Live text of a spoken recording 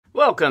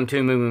Welcome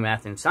to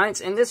MooMooMath and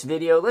Science. In this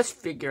video, let's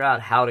figure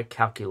out how to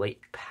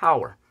calculate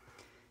power.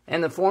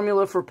 And the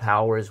formula for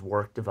power is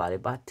work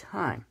divided by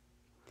time.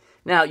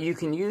 Now, you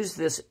can use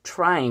this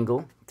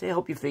triangle to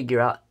help you figure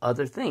out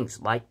other things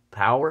like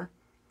power,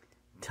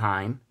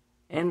 time,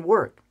 and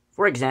work.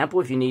 For example,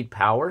 if you need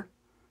power,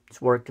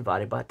 it's work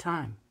divided by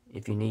time.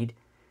 If you need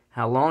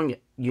how long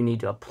you need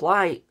to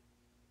apply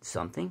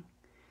something,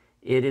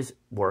 it is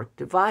work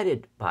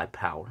divided by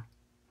power.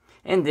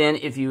 And then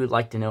if you would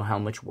like to know how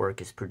much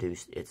work is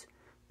produced, it's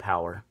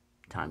power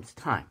times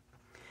time.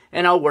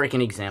 And I'll work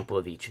an example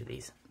of each of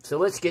these. So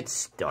let's get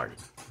started.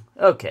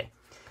 Okay,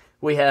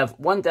 we have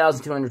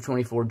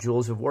 1,224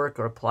 joules of work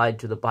are applied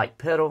to the bike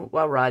pedal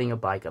while riding a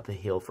bike up a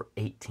hill for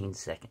 18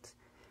 seconds.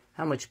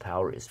 How much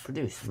power is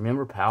produced?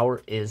 Remember,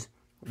 power is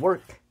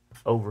work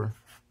over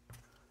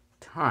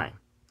time.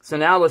 So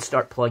now let's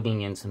start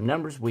plugging in some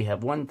numbers. We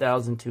have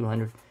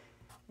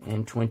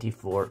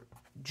 1,224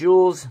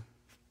 joules.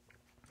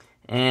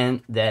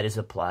 And that is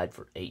applied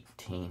for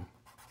 18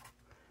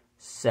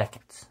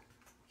 seconds.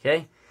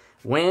 Okay?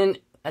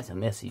 That's a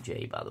messy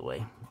J, by the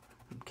way.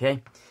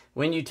 Okay?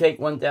 When you take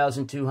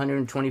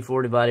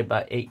 1,224 divided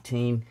by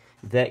 18,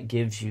 that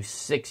gives you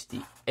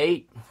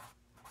 68.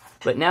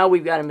 But now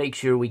we've got to make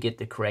sure we get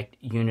the correct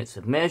units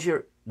of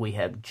measure. We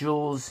have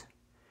joules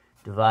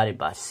divided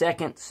by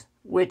seconds,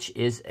 which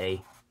is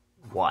a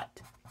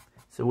watt.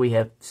 So we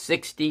have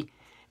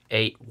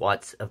 68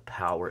 watts of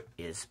power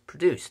is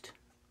produced.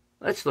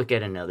 Let's look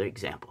at another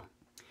example.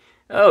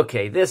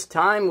 Okay, this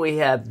time we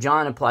have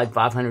John applied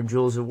 500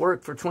 joules of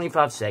work for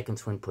 25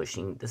 seconds when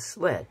pushing the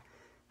sled.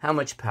 How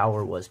much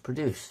power was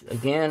produced?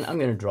 Again, I'm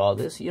going to draw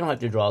this. You don't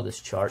have to draw this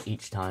chart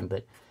each time,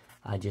 but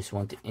I just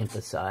want to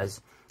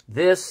emphasize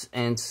this.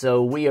 And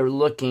so we are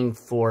looking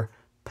for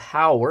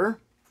power,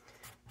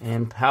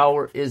 and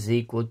power is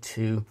equal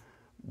to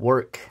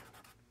work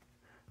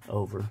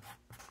over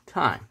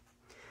time.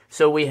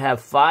 So we have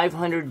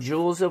 500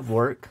 joules of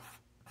work.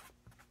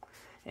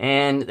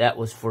 And that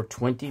was for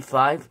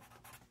 25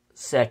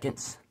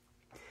 seconds.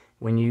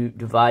 When you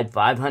divide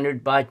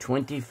 500 by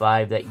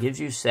 25, that gives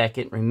you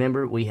second.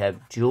 Remember, we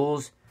have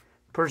joules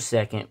per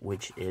second,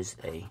 which is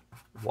a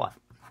watt.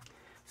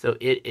 So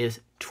it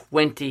is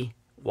 20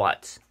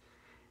 watts.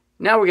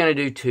 Now we're going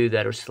to do two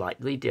that are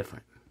slightly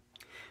different.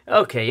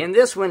 Okay, in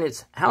this one,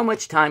 it's how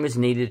much time is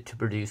needed to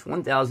produce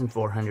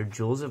 1,400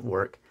 joules of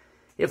work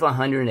if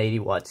 180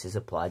 watts is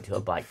applied to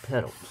a bike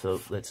pedal. So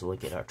let's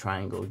look at our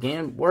triangle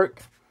again.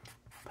 Work,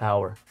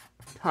 power,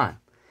 time.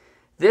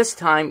 This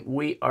time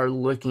we are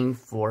looking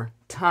for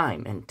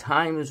time, and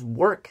time is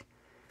work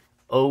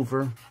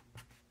over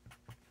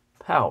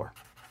power.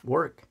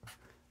 Work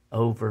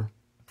over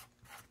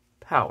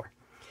power.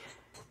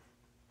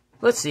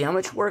 Let's see how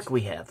much work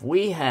we have.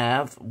 We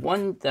have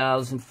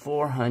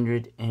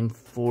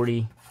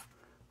 1,440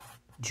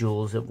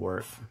 joules of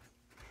work,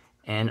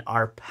 and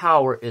our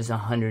power is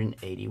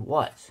 180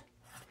 watts.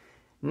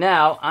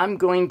 Now, I'm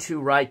going to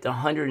write the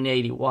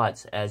 180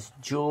 watts as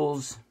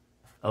joules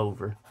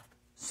over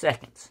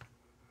seconds.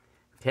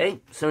 Okay,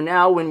 so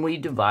now when we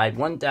divide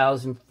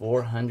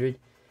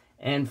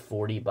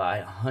 1,440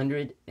 by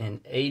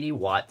 180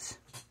 watts,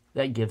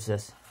 that gives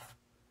us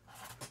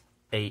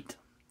 8.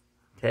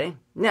 Okay,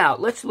 now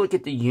let's look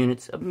at the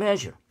units of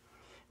measure.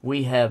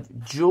 We have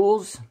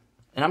joules,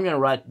 and I'm going to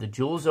write the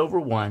joules over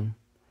 1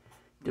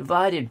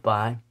 divided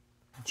by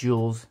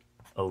joules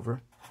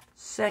over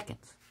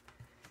seconds.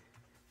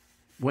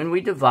 When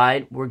we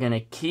divide, we're going to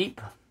keep,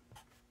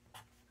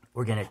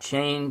 we're going to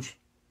change,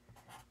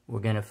 we're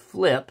going to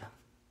flip,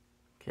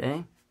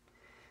 okay?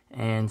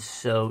 And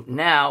so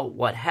now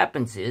what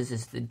happens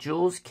is the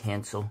joules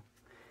cancel,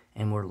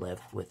 and we're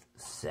left with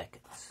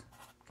seconds,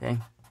 okay?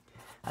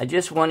 I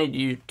just wanted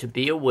you to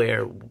be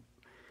aware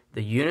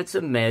the units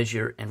of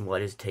measure and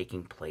what is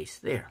taking place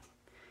there.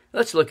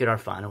 Let's look at our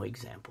final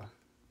example.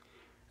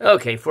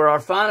 Okay, for our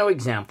final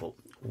example,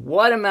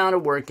 what amount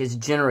of work is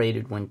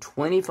generated when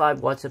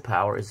 25 watts of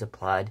power is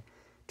applied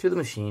to the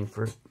machine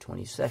for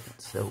 20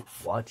 seconds? So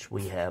watch,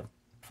 we have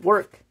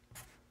work,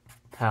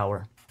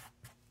 power,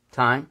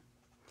 time.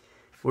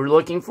 We're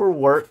looking for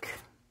work,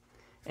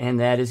 and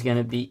that is going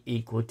to be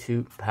equal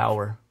to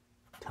power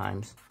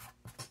times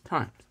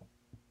time.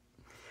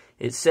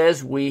 It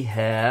says we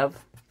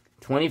have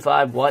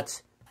 25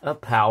 watts of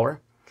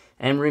power,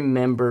 and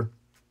remember,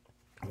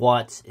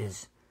 watts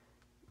is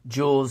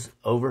joules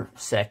over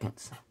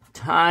seconds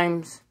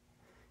times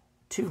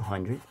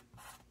 200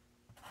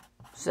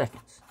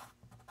 seconds.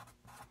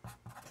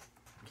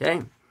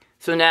 Okay,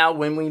 so now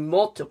when we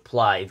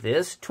multiply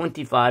this,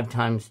 25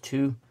 times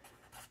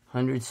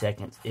 200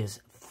 seconds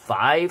is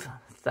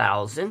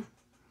 5,000.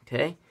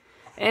 Okay,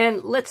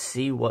 and let's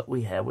see what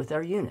we have with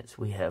our units.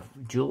 We have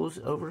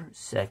joules over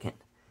second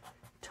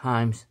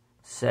times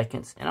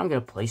seconds, and I'm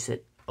going to place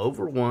it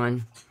over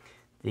 1.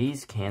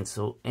 These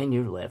cancel, and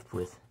you're left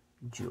with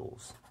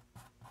joules.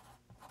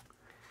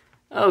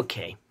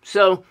 Okay,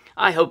 so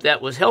I hope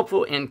that was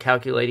helpful in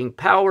calculating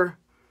power,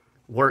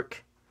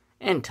 work,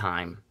 and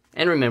time.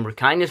 And remember,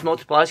 kindness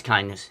multiplies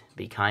kindness.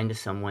 Be kind to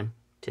someone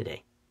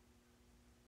today.